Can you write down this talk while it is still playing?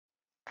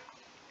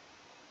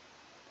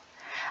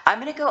I'm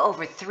going to go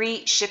over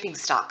three shipping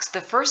stocks. The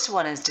first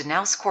one is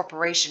Danaos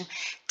Corporation,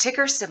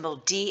 ticker symbol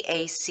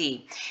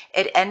DAC.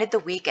 It ended the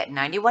week at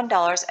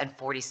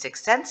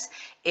 $91.46.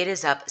 It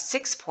is up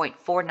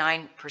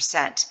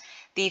 6.49%.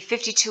 The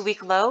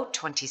 52-week low,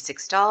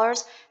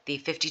 $26. The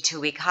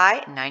 52-week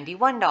high,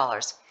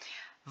 $91.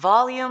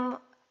 Volume,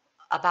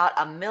 about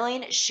 1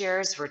 million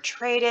shares were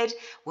traded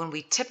when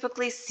we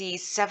typically see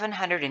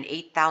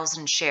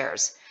 708,000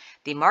 shares.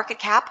 The market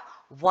cap,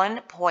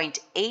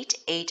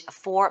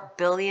 $1.884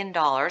 billion.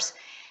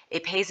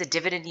 It pays a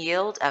dividend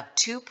yield of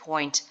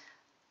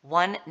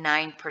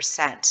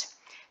 2.19%.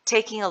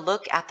 Taking a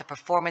look at the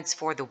performance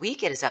for the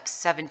week, it is up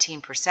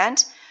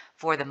 17%.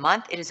 For the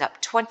month, it is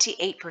up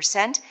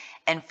 28%.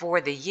 And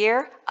for the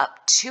year,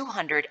 up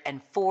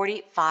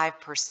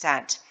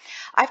 245%.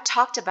 I've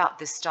talked about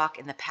this stock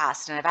in the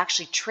past, and I've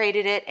actually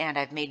traded it, and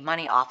I've made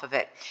money off of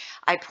it.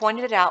 I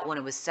pointed it out when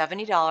it was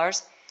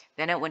 $70,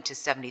 then it went to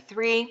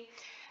 $73.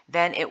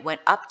 Then it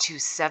went up to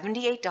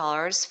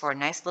 $78 for a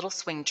nice little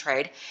swing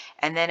trade,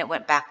 and then it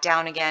went back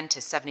down again to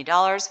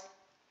 $70,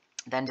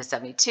 then to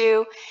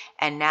 $72,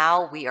 and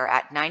now we are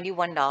at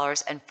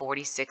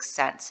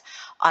 $91.46.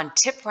 On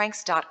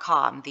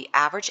tipranks.com, the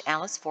average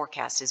analyst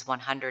forecast is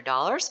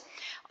 $100.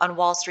 On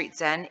Wall Street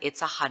Zen,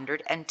 it's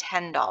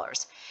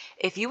 $110.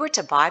 If you were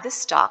to buy the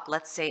stock,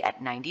 let's say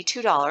at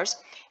 $92,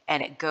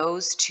 and it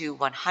goes to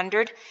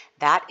 100,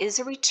 that is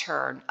a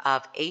return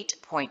of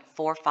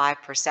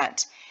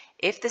 8.45%.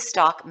 If the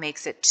stock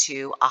makes it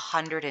to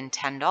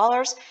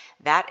 $110,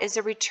 that is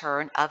a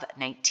return of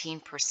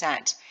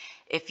 19%.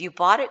 If you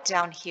bought it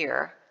down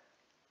here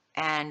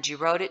and you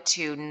wrote it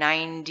to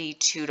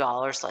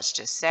 $92, let's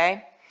just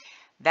say,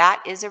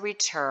 that is a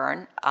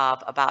return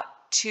of about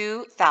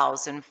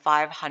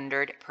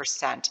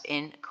 2,500%.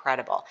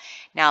 Incredible.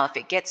 Now, if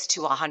it gets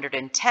to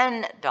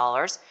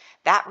 $110,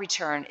 that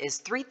return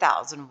is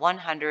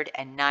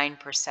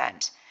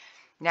 3,109%.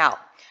 Now,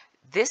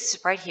 this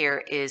right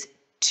here is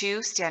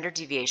 2 standard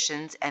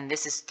deviations, and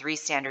this is 3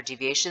 standard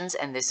deviations,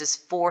 and this is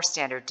 4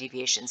 standard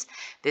deviations.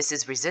 This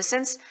is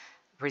resistance,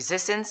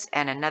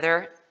 and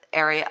another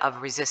area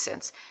of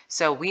resistance.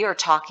 So we are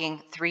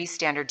talking 3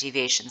 standard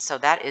deviations. So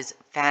that is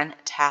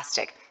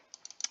fantastic.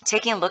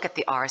 Taking a look at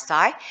the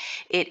RSI,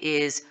 it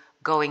is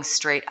going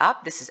straight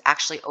up. This is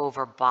actually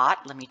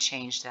overbought. Let me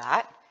change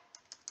that.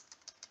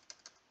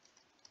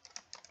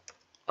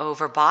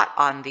 Overbought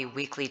on the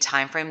weekly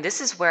time frame.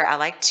 This is where I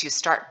like to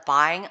start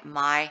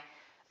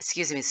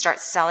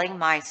start selling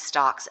my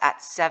stocks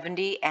at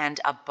 70 and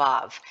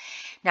above.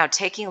 Now,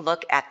 taking a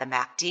look at the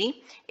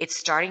MACD, it's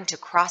starting to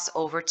cross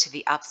over to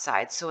the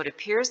upside. So it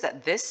appears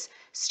that this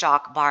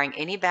stock, barring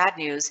any bad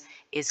news,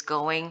 is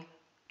going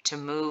to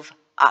move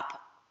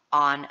up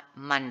on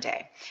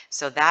Monday.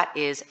 So that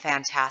is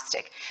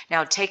fantastic.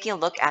 Now, taking a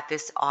look at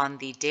this on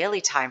the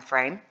daily time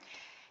frame,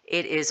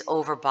 it is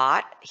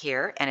overbought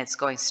here and it's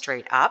going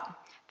straight up.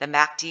 The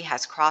MACD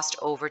has crossed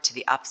over to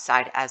the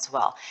upside as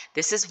well.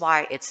 This is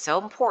why it's so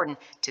important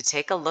to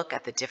take a look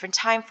at the different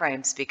time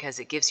frames, because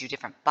it gives you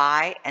different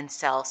buy and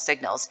sell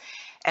signals.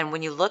 And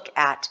when you look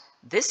at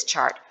this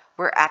chart,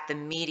 we're at the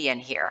median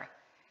here,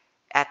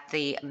 at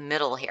the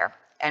middle here.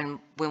 And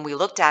when we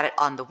looked at it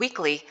on the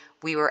weekly,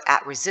 we were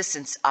at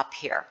resistance up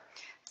here.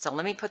 So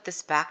let me put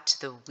this back to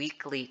the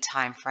weekly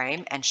time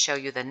frame and show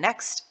you the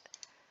next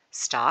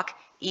stock,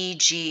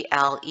 Egle.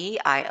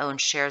 I own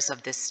shares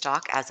of this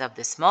stock as of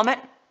this moment.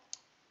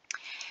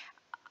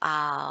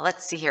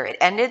 Let's see here. It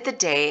ended the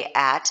day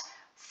at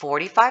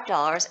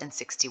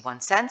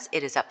 $45.61.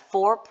 It is up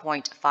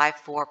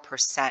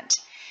 4.54%.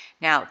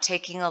 Now,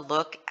 taking a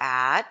look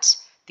at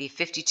the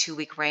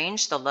 52-week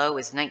range, the low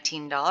is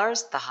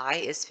 $19. The high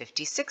is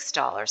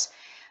 $56.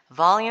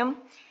 Volume,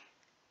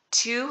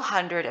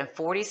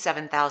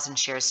 247,000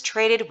 shares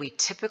traded. We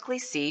typically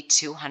see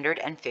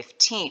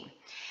 215.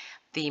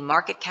 The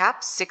market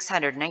cap,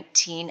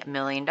 $619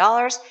 million.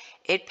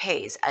 It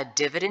pays a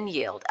dividend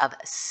yield of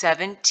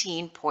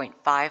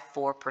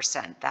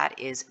 17.54%. That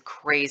is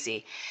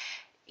crazy.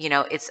 You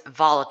know, it's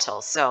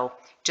volatile, so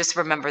just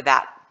remember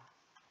that.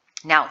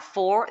 Now,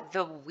 for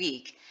the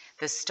week,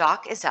 the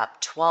stock is up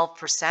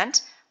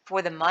 12%.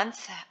 For the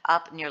month,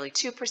 up nearly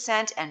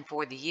 2%. And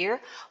for the year,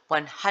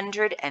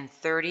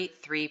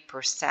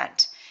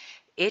 133%.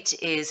 It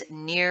is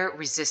near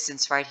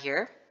resistance right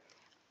here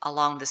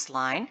along this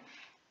line.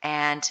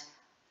 And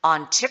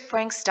on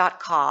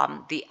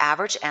tipranks.com, the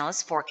average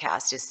analyst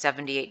forecast is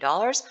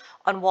 $78.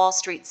 On Wall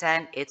Street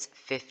Zen, it's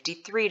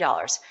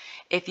 $53.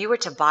 If you were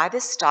to buy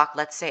this stock,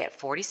 let's say at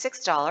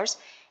 $46,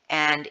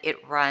 and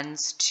it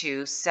runs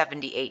to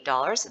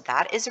 $78,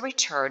 that is a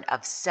return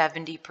of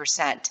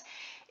 70%.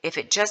 If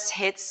it just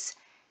hits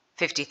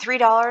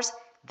 $53,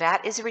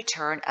 that is a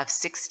return of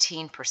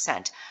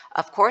 16%.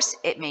 Of course,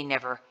 it may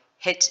never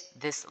hit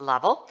this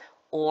level,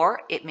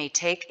 or it may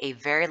take a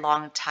very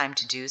long time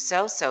to do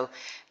so. So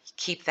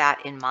keep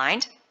that in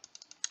mind.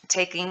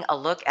 Taking a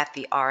look at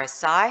the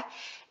RSI,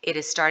 it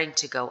is starting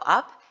to go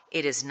up.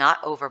 It is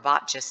not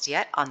overbought just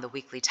yet on the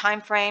weekly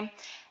time frame.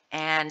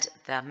 And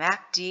the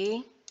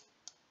MACD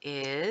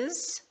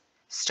is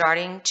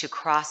starting to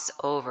cross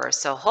over.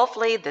 So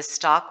hopefully the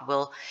stock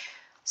will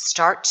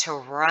start to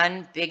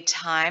run big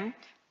time,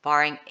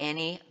 barring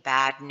any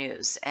bad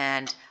news.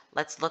 And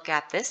let's look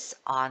at this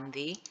on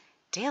the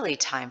daily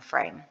time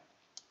frame.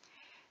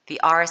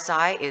 The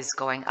RSI is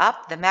going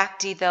up. The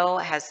MACD, though,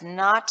 has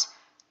not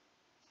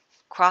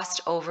crossed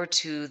over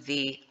to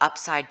the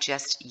upside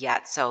just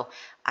yet. So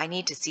I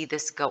need to see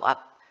this go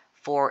up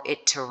for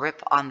it to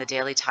rip on the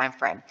daily time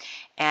frame.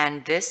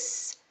 And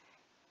this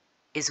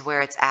is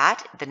where it's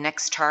at. The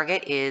next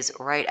target is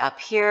right up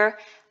here,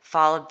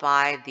 followed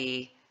by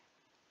the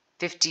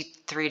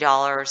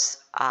 $53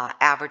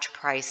 average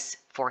price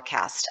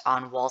forecast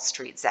on Wall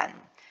Street Zen.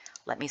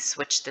 Let me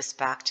switch this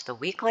back to the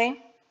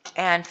weekly.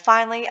 And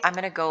finally, I'm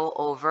going to go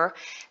over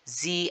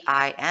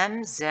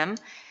ZIM.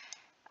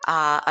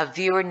 A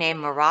viewer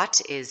named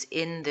Marat is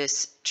in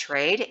this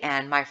trade,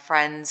 and my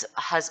friend's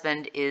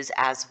husband is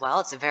as well.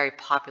 It's a very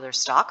popular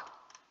stock.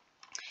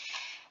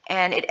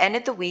 And it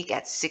ended the week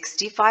at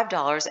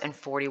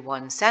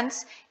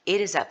 $65.41. It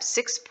is up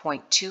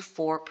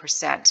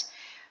 6.24%.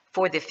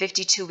 For the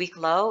 52-week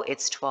low,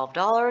 it's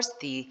 $12.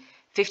 The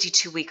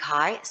 52-week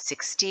high,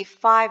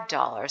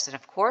 $65. And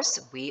of course,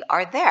 we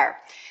are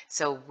there.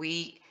 So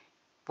we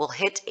will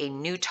hit a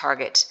new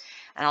target.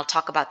 And I'll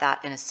talk about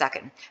that in a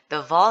second.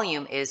 The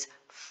volume is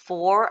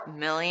 4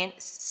 million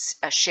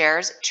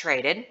shares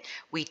traded.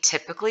 We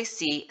typically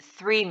see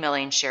 3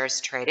 million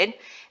shares traded.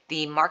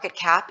 The market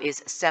cap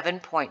is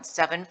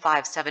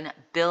 $7.757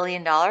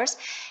 billion,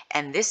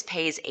 and this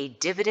pays a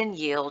dividend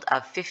yield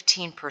of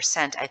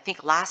 15%. I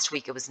think last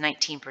week it was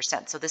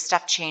 19%, so this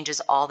stuff changes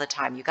all the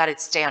time. You got to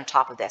stay on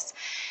top of this.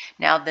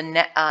 Now, the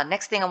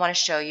next thing I want to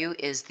show you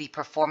is the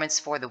performance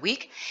for the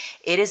week.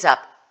 It is up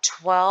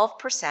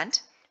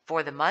 12%.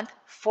 For the month,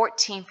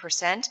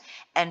 14%,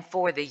 and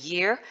for the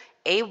year,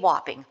 a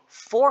whopping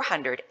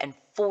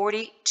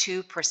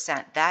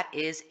 442%. That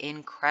is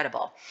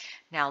incredible.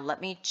 Now,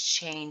 let me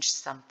change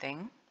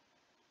something.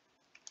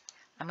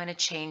 I'm going to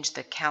change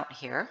the count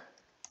here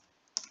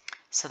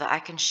so that I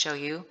can show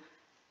you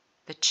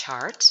the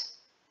chart.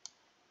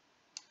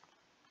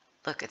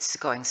 Look, it's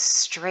going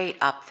straight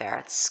up there.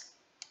 It's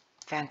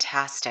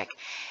fantastic.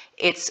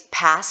 It's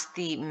past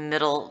the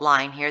middle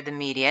line here, the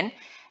median.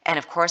 And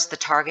of course, the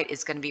target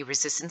is going to be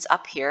resistance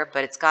up here,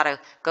 but it's got to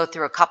go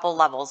through a couple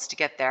levels to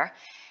get there.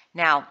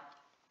 Now,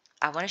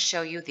 I want to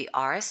show you the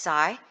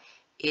RSI.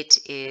 It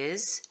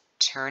is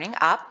turning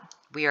up.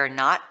 We are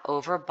not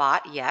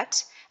overbought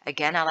yet.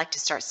 Again, I like to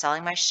start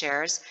selling my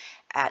shares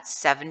at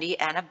 70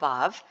 and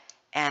above.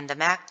 And the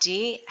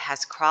MACD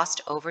has crossed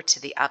over to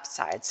the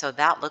upside, so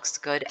that looks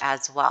good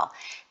as well.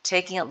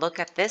 Taking a look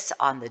at this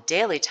on the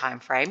daily time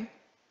frame,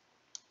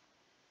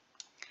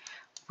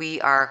 we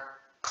are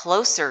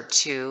closer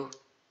to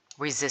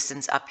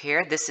resistance up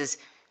here. This is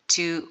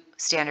 2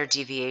 standard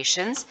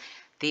deviations.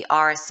 The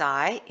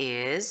RSI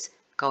is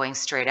going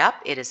straight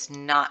up. It is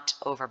not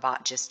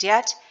overbought just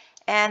yet.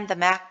 And the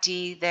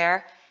MACD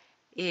there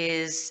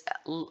is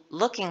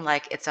looking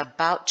like it's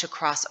about to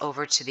cross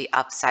over to the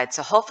upside.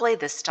 So hopefully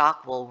the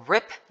stock will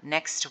rip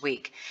next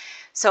week.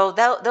 So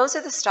those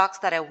are the stocks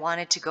that I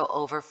wanted to go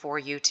over for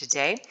you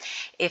today.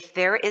 If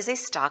there is a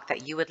stock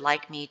that you would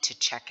like me to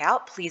check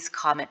out, please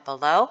comment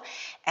below.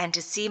 And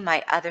to see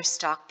my other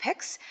stock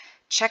picks,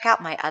 check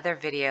out my other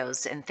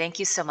videos. And thank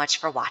you so much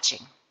for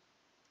watching.